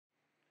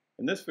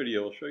In this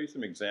video, we'll show you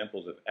some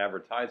examples of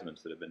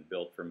advertisements that have been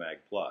built for Mag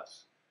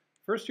Plus.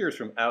 First here is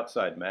from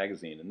Outside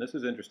Magazine, and this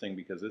is interesting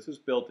because this is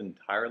built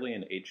entirely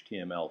in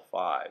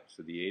HTML5.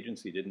 So the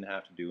agency didn't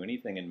have to do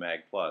anything in Mag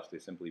Plus. They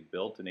simply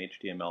built an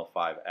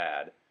HTML5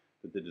 ad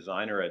that the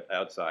designer at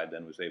Outside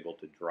then was able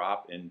to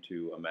drop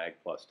into a Mag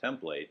Plus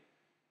template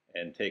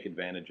and take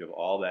advantage of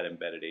all that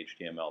embedded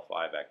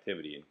HTML5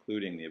 activity,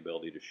 including the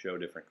ability to show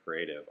different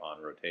creative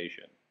on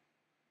rotation.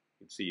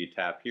 You can see you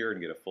tap here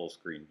and get a full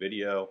screen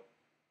video,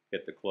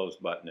 hit the close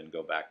button and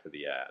go back to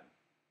the ad.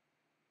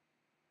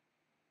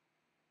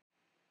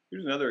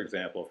 Here's another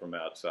example from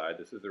Outside.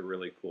 This is a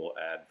really cool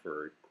ad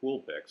for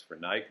Coolpix for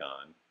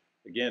Nikon.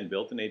 Again,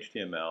 built in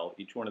HTML,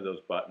 each one of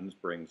those buttons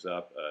brings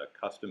up a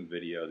custom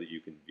video that you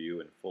can view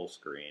in full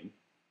screen.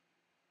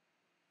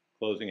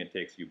 Closing it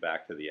takes you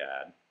back to the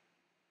ad.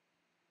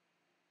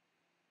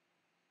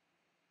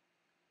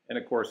 And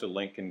of course, a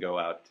link can go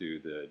out to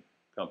the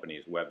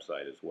company's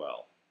website as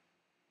well.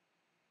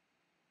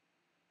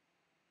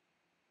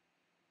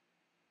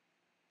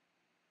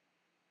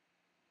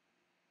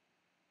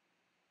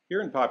 Here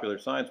in Popular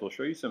Science, we'll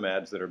show you some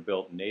ads that are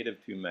built native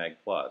to Mag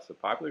Plus. So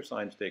Popular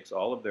Science takes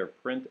all of their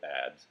print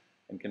ads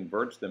and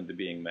converts them to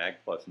being Mag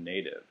Plus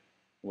native.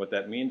 And what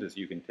that means is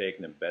you can take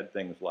and embed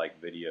things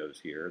like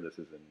videos here. This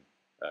is an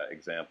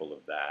example of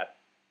that.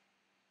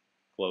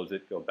 Close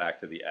it, go back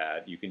to the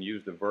ad. You can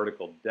use the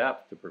vertical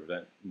depth to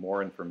present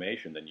more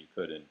information than you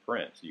could in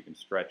print, so you can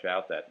stretch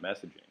out that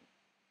messaging.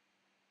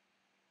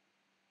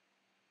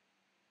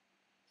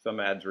 Some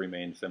ads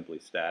remain simply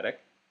static.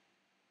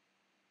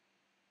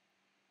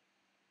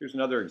 Here's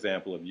another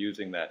example of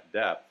using that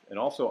depth and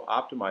also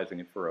optimizing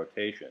it for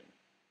rotation.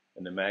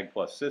 In the Mag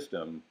Plus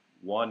system,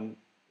 one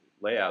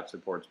layout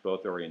supports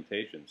both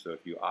orientations, so if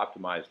you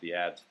optimize the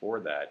ads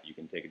for that, you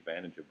can take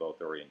advantage of both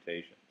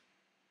orientations.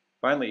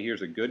 Finally,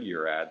 here's a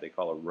Goodyear ad they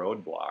call a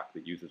roadblock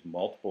that uses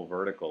multiple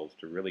verticals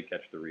to really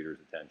catch the reader's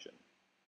attention.